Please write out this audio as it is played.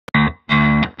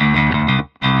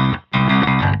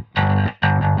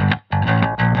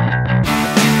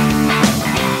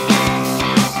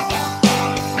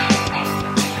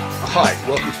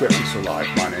Wetpixel Live.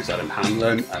 My name is Adam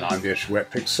Hanlon and I'm the editor of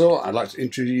Wetpixel. I'd like to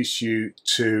introduce you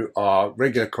to our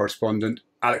regular correspondent,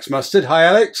 Alex Mustard. Hi,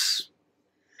 Alex.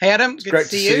 Hey, Adam. It's great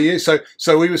to see you. So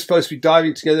we were supposed to be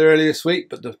diving together earlier this week,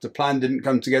 but the plan didn't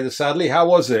come together, sadly. How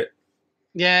was it?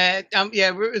 Yeah, we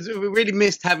really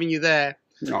missed having you there.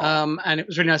 Oh. And it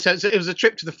was really nice. So it was a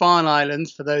trip to the Farne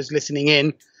Islands for those listening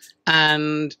in.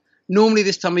 And normally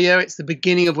this time of year, it's the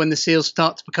beginning of when the seals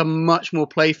start to become much more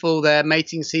playful. Their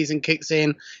mating season kicks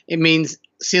in. It means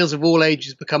seals of all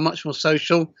ages become much more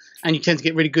social, and you tend to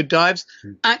get really good dives.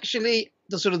 Actually,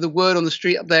 the word on the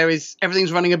street up there is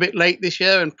everything's running a bit late this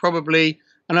year, and probably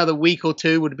another week or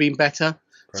two would have been better.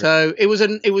 Great. So it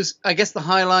was. I guess the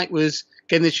highlight was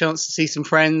getting the chance to see some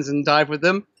friends and dive with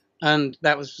them, and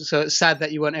that was so it's sad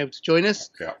that you weren't able to join us.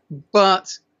 Yeah.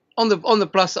 But on the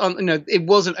plus, it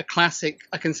wasn't a classic.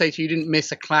 I can say to you, didn't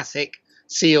miss a classic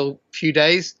seal few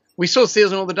days. We saw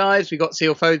seals on all the dives. We got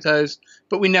seal photos,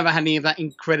 but we never had any of that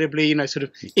incredibly,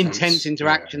 intense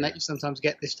interaction that you sometimes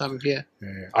get this time of year.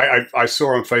 Yeah. I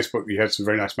saw on Facebook you had some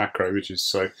very nice macro images,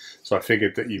 so I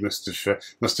figured that you must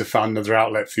have found another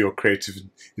outlet for your creative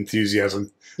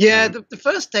enthusiasm. Yeah, the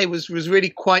first day was really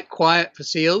quite quiet for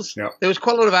seals. Yeah. There was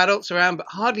quite a lot of adults around, but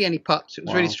hardly any pups. It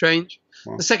was really strange.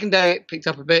 Wow. The second day it picked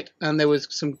up a bit, and there was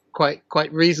some quite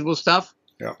reasonable stuff.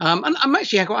 Yeah. And I'm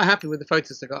actually quite happy with the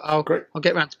photos I got. I'll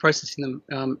get around to processing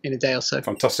them in a day or so.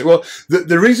 Fantastic. Well,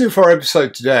 the reason for our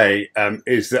episode today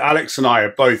is that Alex and I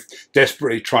are both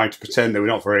desperately trying to pretend that we're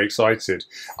not very excited.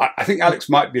 I think Alex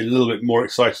might be a little bit more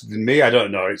excited than me. I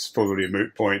don't know. It's probably a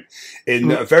moot point.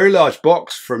 In a very large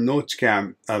box from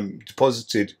Nauticam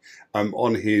deposited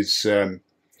on his...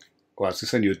 well, I was going to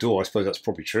send you a door. I suppose that's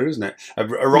probably true, isn't it?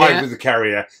 Arrived with the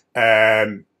carrier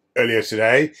earlier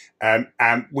today,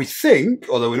 and we think,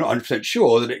 although we're not 100%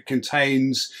 sure, that it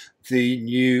contains the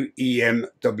new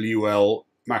EMWL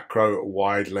macro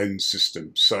wide lens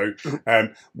system. So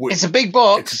it's a big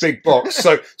box. It's a big box.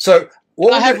 So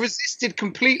what I have resisted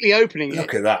completely opening it.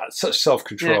 Look at that, such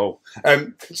self-control. Yeah.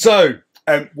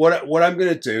 What I'm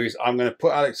going to do is I'm going to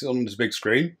put Alex on this big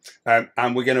screen,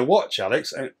 and we're going to watch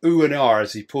Alex and ooh and ah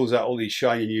as he pulls out all these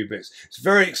shiny new bits. It's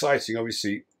very exciting,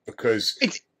 obviously, because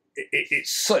it's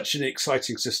such an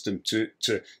exciting system to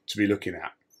be looking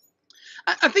at.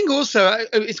 I think also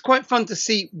it's quite fun to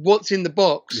see what's in the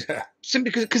box. Yeah.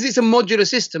 Simply because it's a modular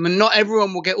system and not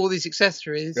everyone will get all these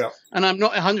accessories. Yeah. And I'm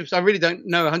not 100%, I really don't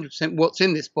know 100% what's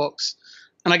in this box.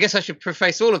 And I guess I should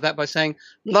preface all of that by saying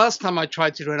last time I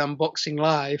tried to do an unboxing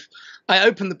live, I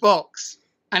opened the box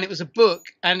and it was a book,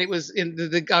 and it was in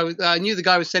the guy. I knew the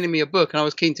guy was sending me a book, and I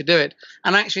was keen to do it.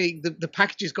 And actually, the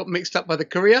packages got mixed up by the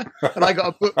courier, and I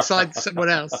got a book signed to someone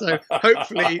else. So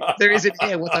hopefully, there isn't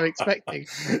here what I'm expecting,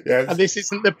 and this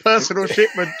isn't the personal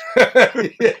shipment.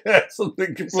 Yeah,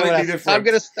 something completely different. So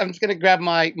I'm just gonna grab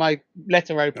my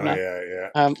letter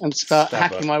opener, and start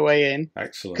hacking my way in.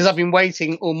 Excellent. Because I've been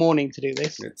waiting all morning to do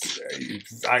this.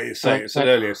 I said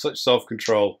earlier, such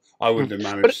self-control, I wouldn't have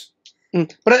managed.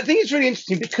 But I think it's really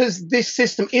interesting because this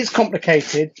system is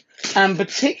complicated, and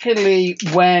particularly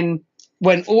when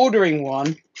ordering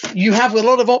one, you have a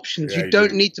lot of options. You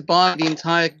don't need to buy the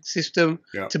entire system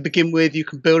to begin with. You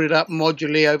can build it up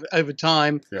modularly over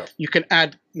time. Yeah. You can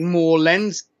add more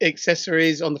lens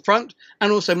accessories on the front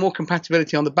and also more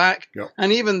compatibility on the back. Yeah.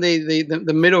 And even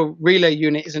the middle relay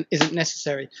unit isn't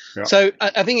necessary. Yeah. So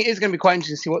I think it is going to be quite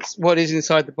interesting to see what is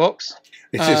inside the box.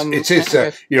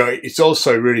 It's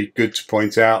also really good to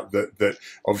point out that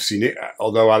obviously,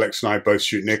 although Alex and I both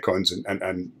shoot Nikons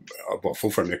and full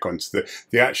frame Nikons,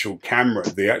 the actual camera,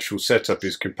 the actual setup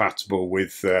is compatible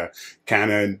with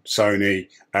Canon, Sony,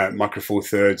 Micro Four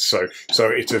Thirds. So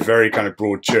it's a very kind of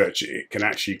broad church. It can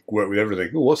actually work with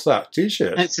everything. Oh, what's that?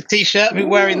 T-shirt. It's a T-shirt. I'll be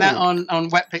wearing that on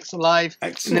Wetpixel Live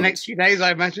in the next few days,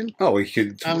 I imagine. Oh, we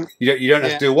could. You don't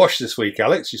have to do a wash this week,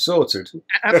 Alex. You're sorted.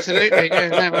 Absolutely.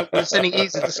 We're sending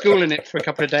Issa to school in it for a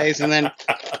couple of days, and then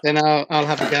I'll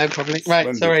have a go probably.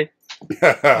 Right. Sorry.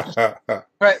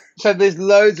 Right. So there's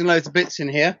loads and loads of bits in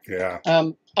here. Yeah.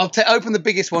 I'll open the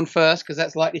biggest one first because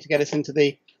that's likely to get us into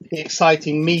the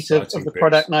exciting meat of the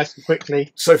product nice and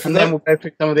quickly. So then we'll go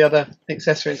through some of the other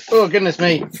accessories. Oh, goodness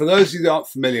me. For those of you that aren't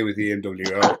familiar with the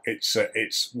EMWL,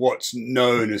 it's what's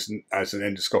known as an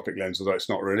endoscopic lens, although it's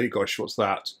not really. Gosh, what's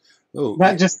that? Oh,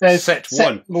 that just says set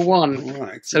one.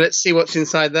 Right. So let's see what's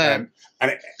inside there.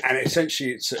 And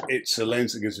essentially, it's a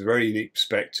lens that gives a very unique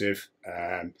perspective.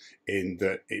 In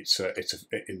that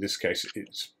in this case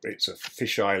it's a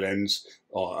fisheye lens,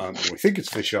 or we think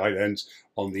it's a fisheye lens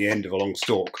on the end of a long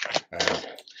stalk.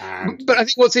 But I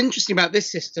think what's interesting about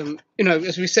this system,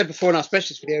 as we said before in our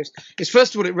specialist videos, is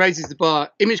first of all it raises the bar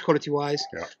image quality wise,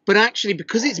 but actually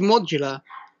because it's modular,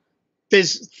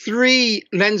 there's 3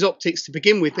 lens optics to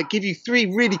begin with that give you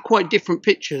 3 really quite different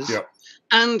pictures. Yep.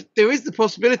 And there is the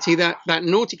possibility that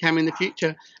Nauticam in the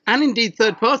future, and indeed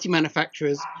third-party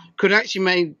manufacturers, could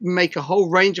actually make a whole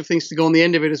range of things to go on the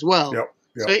end of it as well. Yep.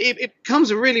 Yep. So it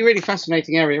becomes a really, really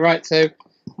fascinating area, right? So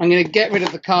I'm going to get rid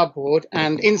of the cardboard,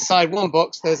 and inside one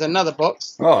box there's another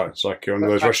box. Oh, it's like one of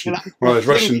those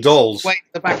Russian dolls. Way to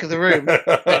the back of the room.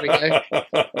 There we go.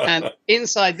 And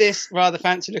inside this rather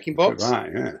fancy-looking box,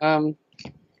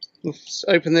 we'll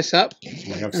open this up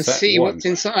and see what's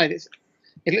inside.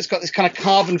 It's got this kind of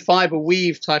carbon fiber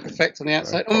weave type effect on the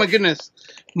outside. Oh my goodness,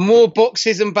 more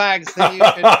boxes and bags than you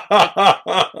could.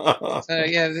 So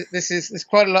yeah, there's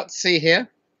quite a lot to see here.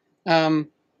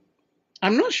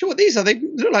 I'm not sure what these are. They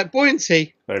look like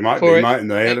buoyancy. They might be, mightn't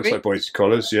they? It looks like buoyancy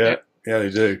collars. Yeah, they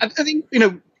do. I think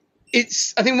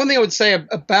I think one thing I would say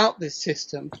about this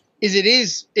system is it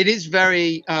is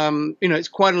very it's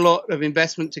quite a lot of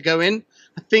investment to go in.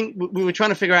 I think we were trying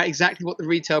to figure out exactly what the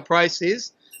retail price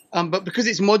is. But because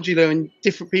it's modular and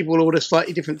different people order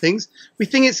slightly different things, we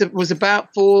think it was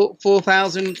about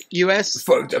 $4,000 US.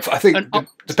 I think,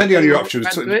 depending on your options,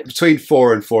 between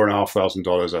 $4,000 and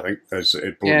 $4,500, I think. As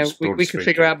it we could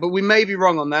figure out, but we may be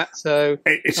wrong on that. So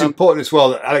it's important as well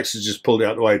that Alex has just pulled it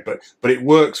out of the way, but it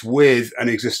works with an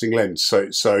existing lens. So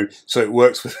it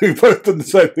works with both done the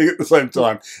same thing at the same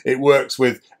time. It works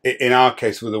with, in our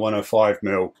case, with the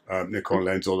 105mm Nikon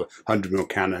lens or the 100mm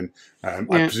Canon. I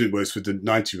presume it works with the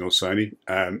 90mm Sony,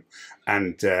 and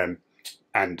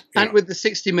with the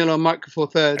 60mm on Micro Four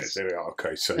Thirds. There we are.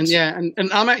 Okay, so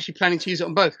and I'm actually planning to use it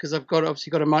on both because I've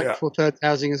obviously got a Micro Four Thirds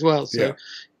housing as well. So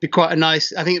be quite a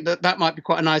nice. I think that might be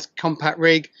quite a nice compact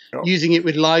rig. Yep. Using it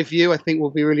with live view, I think will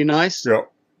be really nice. Yeah.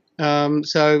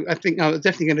 So I think I'm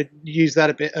definitely going to use that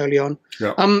a bit early on.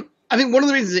 Yeah. I think one of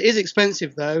the reasons it is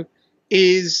expensive though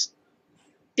is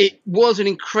it was an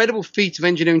incredible feat of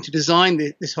engineering to design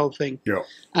this whole thing. Yeah.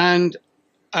 And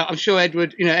I'm sure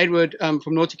Edward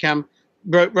from Nauticam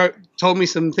told me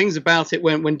some things about it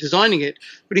when designing it.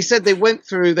 But he said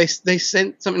they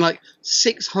sent something like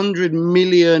 600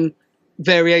 million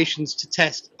variations to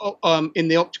test in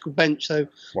the optical bench. So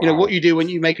what you do when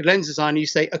you make a lens design, you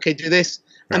say, okay, do this,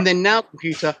 and then now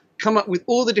computer come up with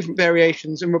all the different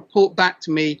variations and report back to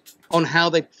me on how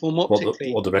they perform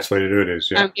optically. What the best way to do it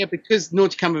is, And because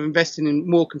Nauticam have invested in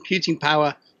more computing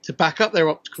power to back up their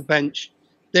optical bench,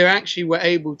 they actually were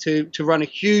able to run a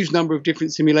huge number of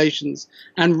different simulations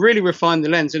and really refine the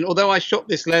lens. And although I shot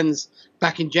this lens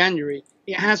back in January,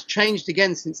 it has changed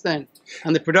again since then.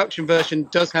 And the production version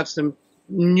does have some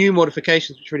new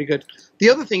modifications, which are really good. The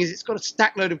other thing is it's got a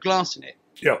stack load of glass in it.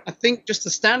 Yeah. I think just the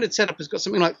standard setup has got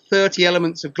something like 30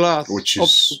 elements of glass, optical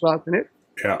glass in it.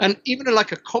 Yeah. And even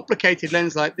like a complicated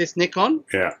lens like this Nikon,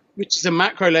 which is a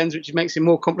macro lens, which makes it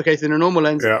more complicated than a normal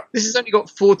lens, this has only got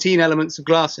 14 elements of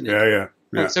glass in it.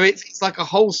 Yeah. So it's like a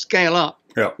whole scale up,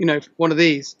 one of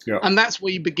these. Yeah. And that's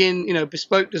where you begin,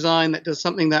 bespoke design that does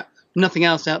something that nothing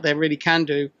else out there really can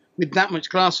do with that much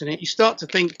glass in it. You start to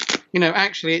think,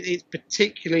 actually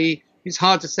it's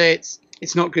hard to say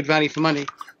it's not good value for money.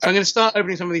 So I'm going to start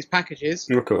opening some of these packages.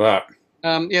 Look at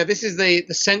that. This is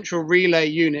the central relay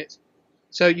unit.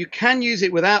 So you can use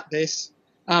it without this.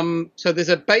 So there's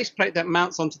a base plate that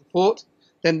mounts onto the port.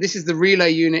 Then this is the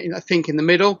relay unit, I think, in the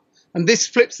middle. And this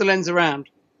flips the lens around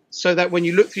so that when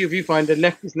you look through your viewfinder,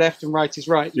 left is left and right is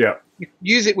right. Yeah. You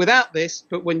use it without this,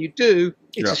 but when you do,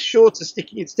 it's a shorter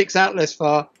sticking. It sticks out less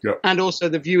far. Yeah. And also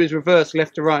the view is reversed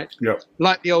left to right. Yeah.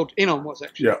 Like the old Inon was,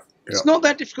 actually. Yeah. It's not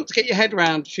that difficult to get your head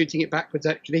around shooting it backwards,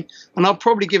 actually. And I'll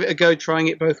probably give it a go trying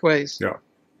it both ways. Yeah.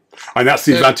 And that's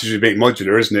the advantage of being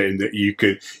modular, isn't it? In that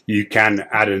you can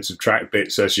add and subtract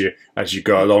bits as you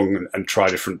go along and try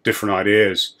different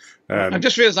ideas. I've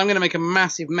just realised I'm going to make a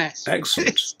massive mess.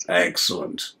 Excellent,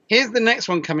 excellent. Here's the next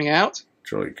one coming out.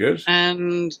 It's really good.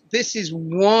 And this is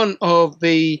one of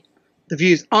the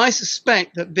views. I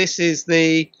suspect that this is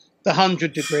the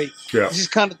 100 degree. Yeah. This is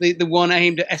kind of the one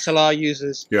aimed at SLR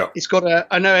users. Yeah. It's got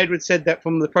I know Edward said that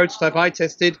from the prototype I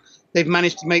tested, they've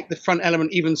managed to make the front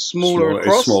element even smaller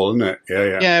across. It's small, isn't it?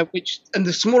 Yeah. Yeah, and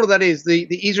the smaller that is, the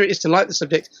easier it is to light the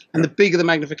subject, and the bigger the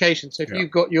magnification. So if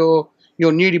you've got your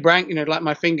nudibranch, like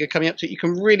my finger coming up to it, you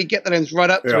can really get the lens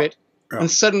right up to it. Yeah. And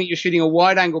suddenly you're shooting a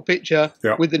wide-angle picture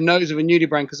with the nose of a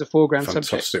nudibranch as a foreground subject.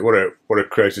 Fantastic! What a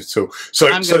creative tool. So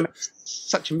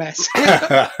such a mess.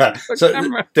 So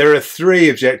there are 3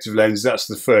 objective lenses. That's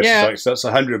the first. So that's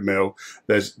 100mm.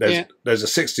 There's a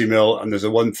 60mm and there's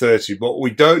a 130. But what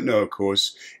we don't know, of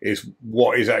course, is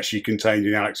what is actually contained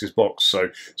in Alex's box. So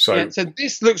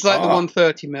this looks like the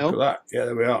 130mm. Look at that. Yeah,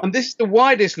 there we are. And this is the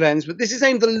widest lens, but this is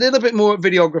aimed a little bit more at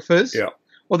videographers. Yeah.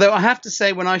 Although I have to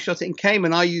say, when I shot it in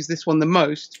Cayman, I used this one the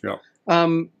most.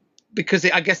 Because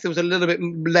I guess there was a little bit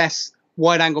less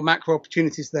wide-angle macro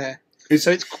opportunities there. So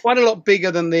it's quite a lot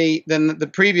bigger than the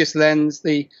previous lens,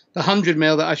 the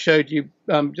 100mm that I showed you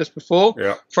just before.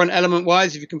 Front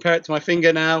element-wise, if you compare it to my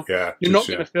finger now, you're not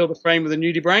going to fill the frame with a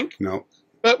nudibranch. No.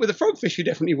 But with a frogfish, you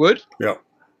definitely would.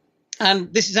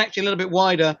 And this is actually a little bit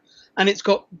wider, and it's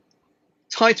got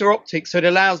tighter optics, so it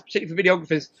allows, particularly for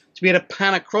videographers, to be able to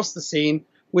pan across the scene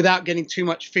without getting too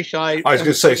much fisheye. I was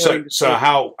going to say, so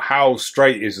how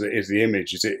straight is the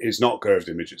image? It's not curved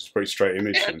image. It's a pretty straight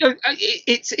image.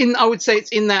 It's in. I would say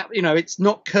it's in that, you know, it's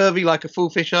not curvy like a full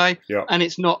fisheye, and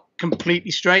it's not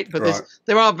completely straight. But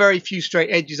there are very few straight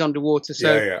edges underwater.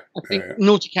 So I think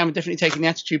Nauticam are definitely taking the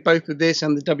attitude, both with this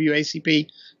and the WACP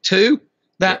 2,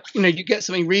 that you know, you get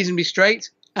something reasonably straight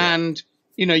and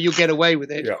you know, you'll get away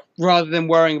with it rather than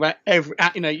worrying about every.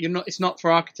 You know, you're not. It's not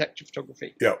for architecture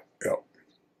photography.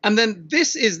 And then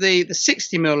this is the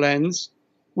 60mm lens,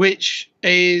 which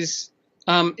is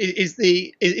another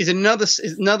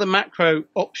macro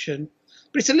option,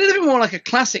 but it's a little bit more like a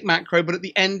classic macro, but at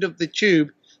the end of the tube,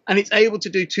 and it's able to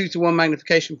do 2:1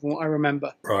 magnification from what I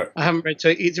remember. I haven't read, so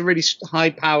it's a really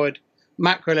high-powered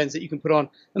macro lens that you can put on.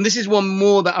 And this is one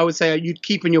more that I would say you'd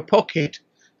keep in your pocket,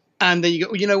 and then you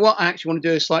go, well, you know what, I actually want to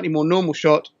do a slightly more normal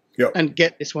shot and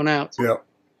get this one out.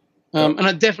 And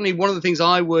I definitely, one of the things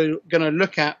I were going to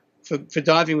look at for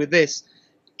diving with this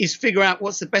is figure out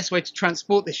what's the best way to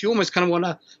transport this. You almost kind of want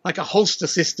like a holster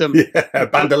system. A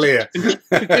bandolier.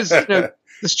 Because you know,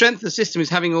 the strength of the system is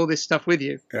having all this stuff with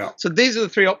you. So these are the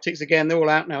 3 optics. Again, they're all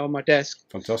out now on my desk.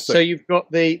 Fantastic. So you've got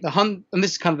the and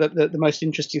this is kind of the most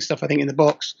interesting stuff, I think, in the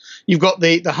box. You've got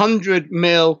the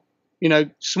 100mm, you know,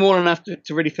 small enough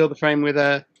to really fill the frame with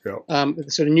a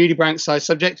sort of nudibranch size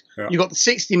subject. You've got the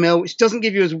 60mm, which doesn't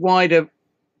give you as wide a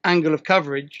angle of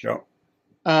coverage,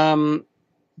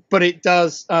 but it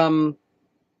does. But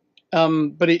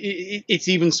it's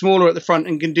even smaller at the front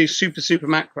and can do super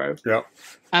macro.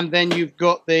 And then you've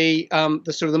got the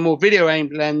sort of the more video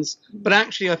aimed lens, but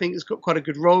actually I think it's got quite a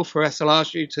good role for SLR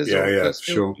shooters.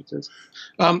 Shooters,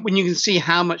 when you can see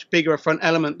how much bigger a front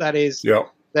element that is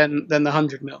than the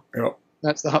 100mm.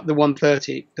 That's the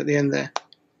 130 at the end there.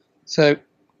 So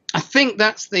I think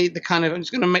that's the kind of, I'm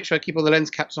just going to make sure I keep all the lens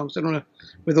caps on, because I don't want to,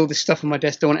 with all this stuff on my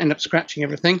desk, don't want to end up scratching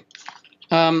everything.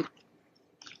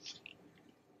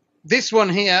 This one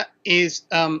here is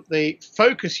the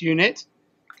focus unit,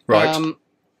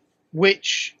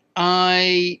 which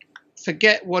I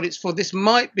forget what it's for. This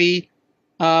might be,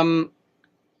 I'm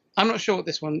not sure what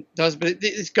this one does, but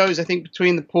this goes, I think,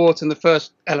 between the port and the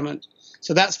first element.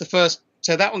 So that's the first.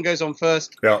 So that one goes on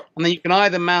first, and then you can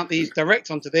either mount these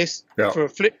direct onto this for a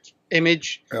flipped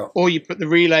image, or you put the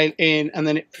relay in, and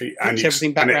then it puts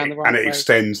everything back around the right way. And it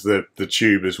extends the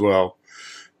tube as well.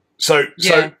 So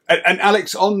and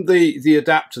Alex, on the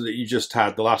adapter that you just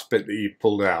had, the last bit that you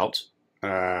pulled out,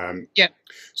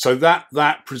 so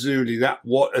that presumably,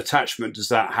 what attachment does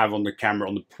that have on the camera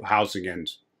on the housing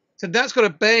end? So that's got a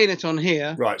bayonet on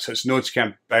here. Right, so it's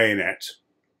Nauticam bayonet.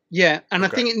 Yeah, and I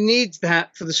think it needs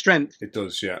that for the strength. It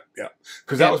does,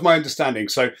 because that was my understanding.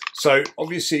 So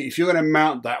obviously, if you're going to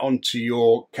mount that onto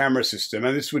your camera system,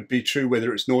 and this would be true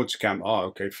whether it's Nauticam,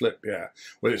 flip,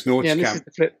 whether it's Nauticam, this is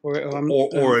the flip for it,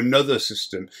 or another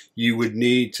system, you would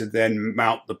need to then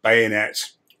mount the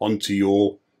bayonet onto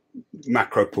your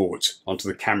macro port, onto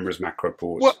the camera's macro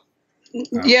port. Well,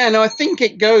 I think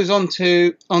it goes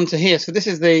onto here. So this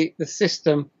is the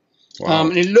system.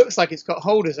 And it looks like it's got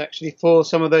holders actually for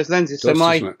some of those lenses. So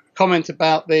my comment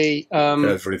about the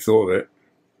I've really thought of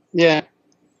it.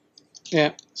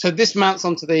 So this mounts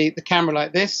onto the camera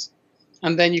like this,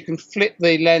 and then you can flip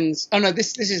the lens. Oh no,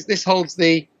 this holds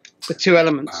the 2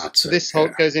 elements. So this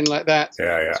goes in like that.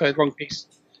 Sorry, wrong piece.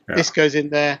 This goes in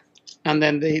there, and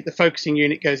then the focusing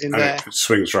unit goes in there. It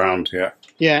swings round.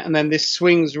 And then this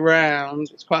swings round.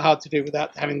 It's quite hard to do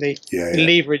without having the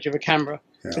leverage of a camera.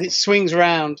 But it swings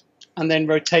round and then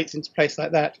rotates into place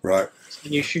like that.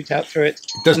 And you shoot out through it.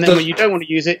 And then when you don't want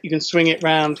to use it, you can swing it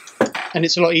round, and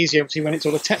it's a lot easier, obviously, when it's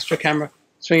all a texture camera.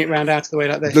 Swing it round out of the way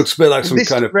like this. Looks a bit like some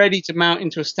kind of ready to mount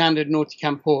into a standard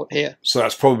Nauticam port here. So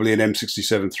that's probably an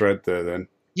M67 thread there then.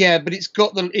 Yeah, but it's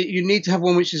got you need to have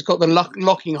one which has got the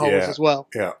locking holes as well.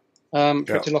 For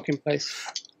it to lock in place.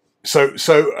 So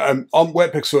on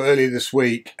Wetpixel earlier this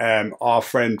week, our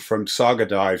friend from Saga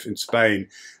Dive in Spain,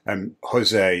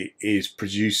 Jose, is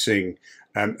producing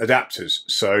adapters.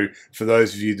 So for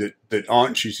those of you that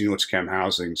aren't shooting Nauticam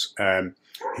housings,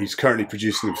 He's currently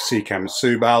producing them for Seacam and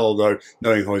Subal, although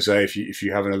knowing Jose, if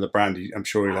you have another brand, I'm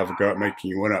sure he'll have a go at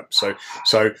making you one up. So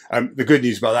the good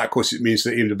news about that, of course, it means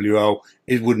that EMWL,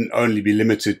 it wouldn't only be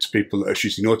limited to people that are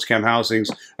shooting Nauticam housings.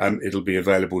 It'll be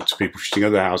available to people shooting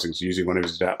other housings using one of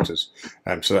his adapters.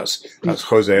 So that's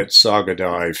Jose at Saga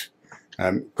Dive.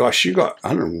 Gosh, you got,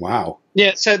 I don't know, wow.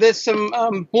 Yeah, so there's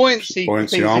some buoyancy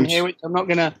things in here, which I'm not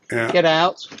going to get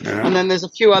out. Yeah. And then there's a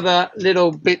few other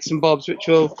little bits and bobs, which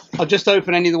I'll just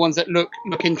open any of the ones that look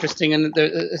interesting. And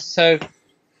so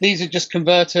these are just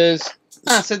converters.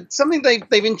 So something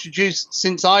they've introduced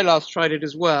since I last tried it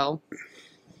as well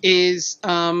is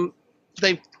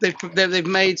they've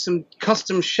made some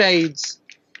custom shades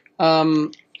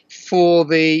for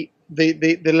the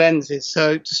lenses,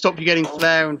 so to stop you getting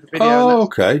flare and video. Oh,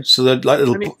 okay. So they're like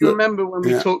little. And if you remember when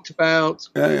we talked about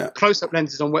close-up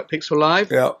lenses on Wetpixel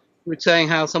Live, we were saying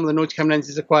how some of the Nauticam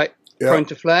lenses are quite prone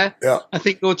to flare. I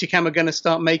think Nauticam are going to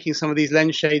start making some of these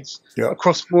lens shades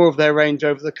across more of their range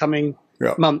over the coming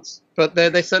months. But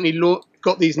they certainly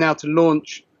got these now to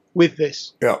launch with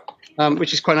this,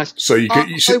 which is quite nice. So you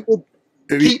should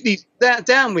keep these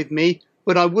down with me,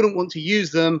 but I wouldn't want to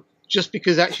use them just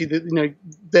because actually,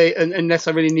 unless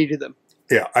I really needed them.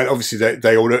 Yeah, and obviously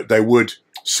they would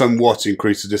somewhat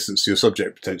increase the distance to your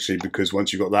subject potentially, because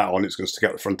once you've got that on, it's going to stick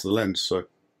out the front of the lens. So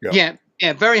yeah,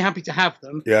 very happy to have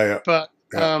them. But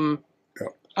I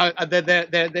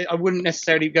wouldn't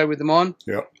necessarily go with them on.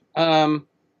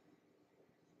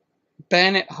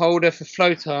 Bayonet holder for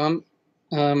float arm.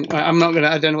 I'm not gonna.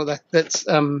 I don't know what that's.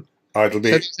 It'll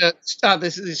be. This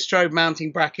is strobe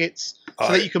mounting brackets,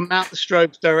 so that you can mount the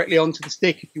strobes directly onto the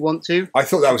stick if you want to. I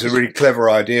thought that was a really clever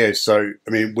idea. So,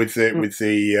 I mean, with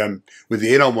the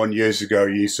in-on one years ago,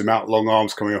 you used to mount long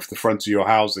arms coming off the front of your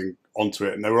housing onto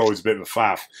it, and they were always a bit of a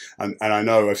faff. And I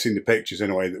know I've seen the pictures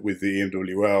anyway that with the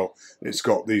EMWL, it's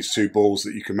got these two balls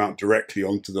that you can mount directly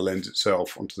onto the lens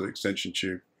itself, onto the extension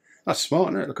tube. That's smart,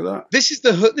 isn't it? Look at that. This is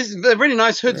the hood. They're really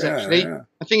nice hoods, actually.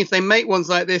 I think if they make ones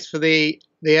like this for the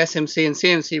SMC and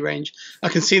CMC range, I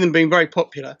can see them being very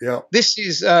popular. This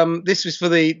was for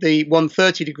the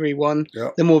 130-degree one,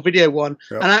 the more video one,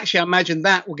 and actually I imagine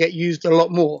that will get used a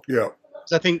lot more.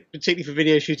 So I think particularly for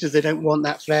video shooters, they don't want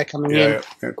that flare coming in.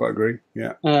 Yeah, quite agree.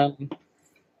 And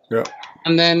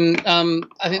then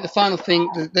I think the final thing,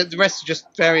 the rest are just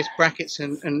various brackets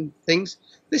and things.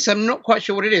 This I'm not quite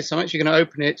sure what it is, so I'm actually going to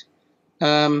open it.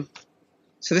 So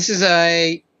this is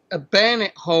a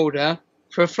bayonet holder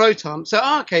for a float arm. So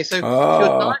okay, so if you're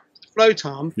diving with the float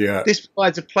arm, this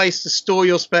provides a place to store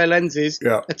your spare lenses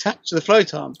attached to the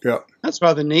float arm. That's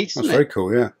rather neat. That's very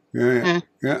cool. Yeah.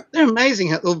 They're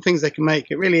amazing at all the things they can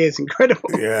make. It really is incredible.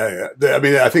 I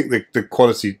mean, I think the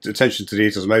quality, attention to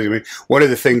detail is amazing. I mean, one of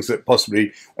the things that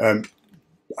possibly,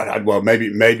 well,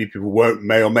 maybe people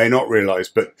may or may not realise,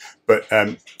 but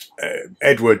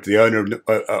Edward, the owner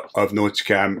of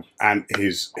Nauticam, and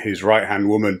his right-hand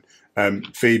woman,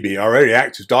 Phoebe, are very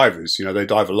active divers. You know, they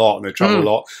dive a lot and they travel a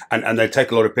lot, and they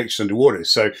take a lot of pictures underwater.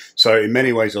 So in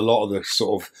many ways, a lot of the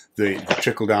sort of the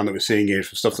trickle down that we're seeing here is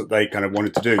from stuff that they kind of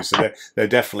wanted to do. So they're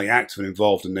definitely active and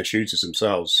involved in their shooters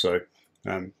themselves. So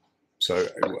I think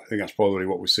that's probably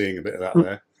what we're seeing, a bit of that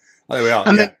there. Oh, there we are.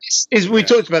 And then this is, we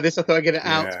talked about this. I thought I'd get it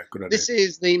out. Yeah, good idea. This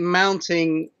is the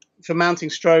mounting for mounting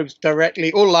strobes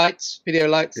directly, or lights, video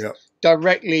lights,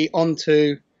 directly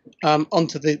onto the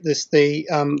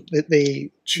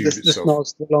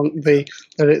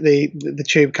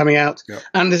tube coming out.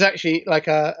 And there's actually like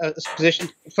a position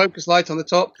focus light on the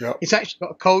top. It's actually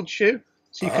got a cold shoe,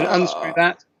 so you can unscrew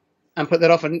that and put that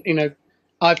off. And you know,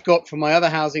 I've got from my other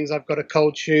housings, I've got a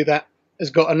cold shoe that has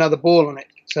got another ball on it,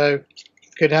 so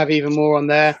could have even more on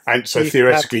there. And so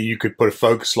theoretically, you could put a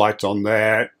focus light on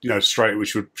there, you know, straight,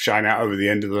 which would shine out over the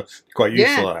end of the, quite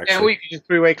useful actually. Yeah, or you could just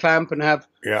three-way clamp and have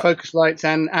focus lights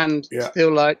and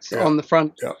still lights on the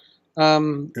front,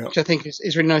 which I think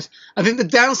is really nice. I think the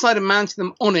downside of mounting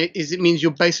them on it is it means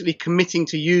you're basically committing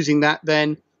to using that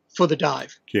then for the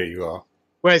dive. Yeah, you are.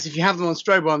 Whereas if you have them on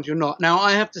strobe arms, you're not. Now,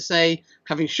 I have to say,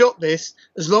 having shot this,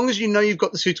 as long as you know you've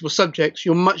got the suitable subjects,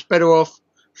 you're much better off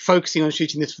focusing on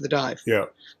shooting this for the dive.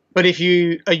 But if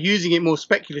you are using it more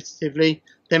speculatively,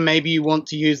 then maybe you want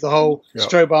to use the whole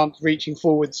strobe arms reaching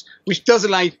forwards, which does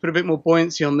allow you to put a bit more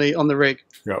buoyancy on the rig.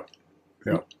 Right,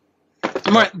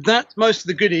 that's most of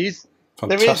the goodies.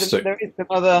 Fantastic. There is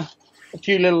a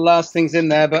few little last things in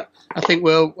there, but I think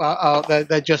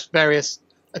they're just various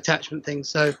attachment things.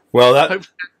 So hopefully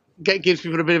that gives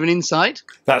people a bit of an insight.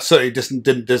 That certainly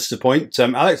didn't disappoint.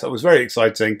 Alex, that was very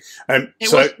exciting. It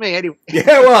was for me anyway.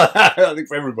 Yeah, well, I think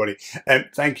for everybody.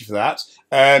 Thank you for that.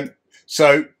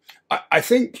 So I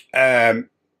think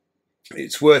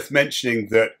it's worth mentioning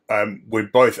that we're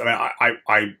both. I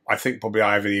mean, I think probably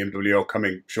I have an EMWL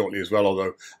coming shortly as well.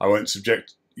 Although I won't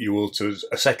subject you all to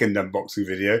a second unboxing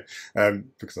video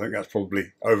because I think that's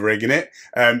probably over-egging it.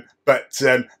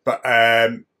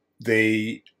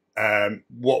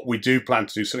 What we do plan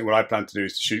to do, something what I plan to do,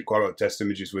 is to shoot quite a lot of test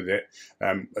images with it.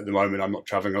 At the moment, I'm not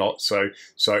traveling a lot, so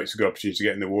it's a good opportunity to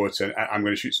get in the water. And I'm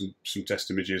going to shoot some test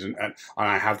images, and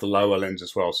I have the lower lens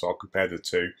as well, so I'll compare the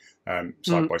two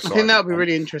side by side. I think that would be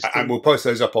really interesting. And we'll post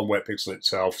those up on Wetpixel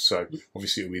itself, so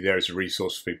obviously it'll be there as a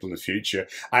resource for people in the future.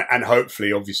 And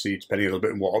hopefully, obviously, depending a little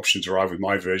bit on what options arrive with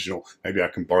my version, or maybe I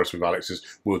can borrow some of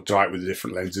Alex's, we'll try it with the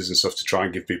different lenses and stuff to try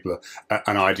and give people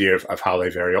an idea of how they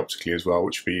vary optically as well,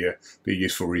 which would be a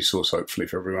useful resource hopefully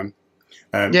for everyone.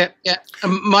 Yeah.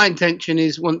 My intention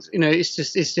is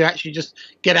is to actually just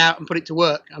get out and put it to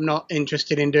work. I'm not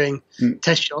interested in doing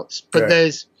test shots, but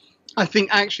I think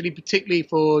actually, particularly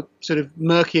for sort of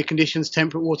murkier conditions,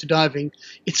 temperate water diving,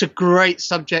 it's a great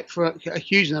subject for a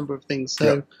huge number of things.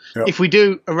 So if we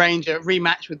do arrange a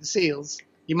rematch with the seals,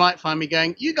 you might find me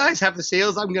going, you guys have the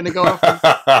seals, I'm going to go off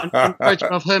and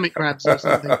photograph hermit crabs or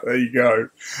something. There you go.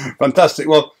 Fantastic.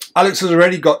 Well, Alex has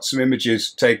already got some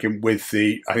images taken with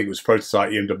the, I think it was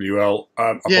prototype EMWL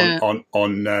on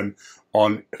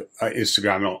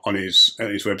Instagram, on his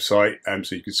website,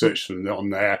 so you can search for them on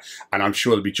there, and I'm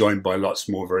sure they'll be joined by lots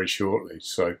more very shortly.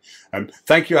 So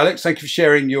thank you, Alex. Thank you for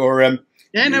sharing your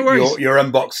no worries. your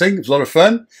unboxing. It was a lot of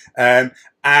fun.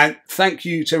 And thank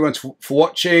you to everyone for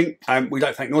watching. We'd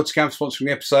like to thank Nauticam for sponsoring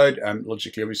the episode,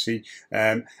 logically, obviously.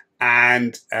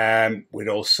 We'd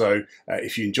also,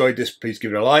 if you enjoyed this, please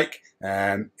give it a like.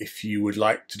 If you would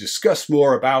like to discuss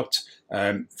more about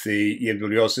the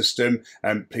EMWL system,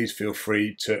 please feel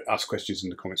free to ask questions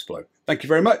in the comments below. Thank you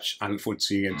very much, and I look forward to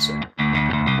seeing you again soon.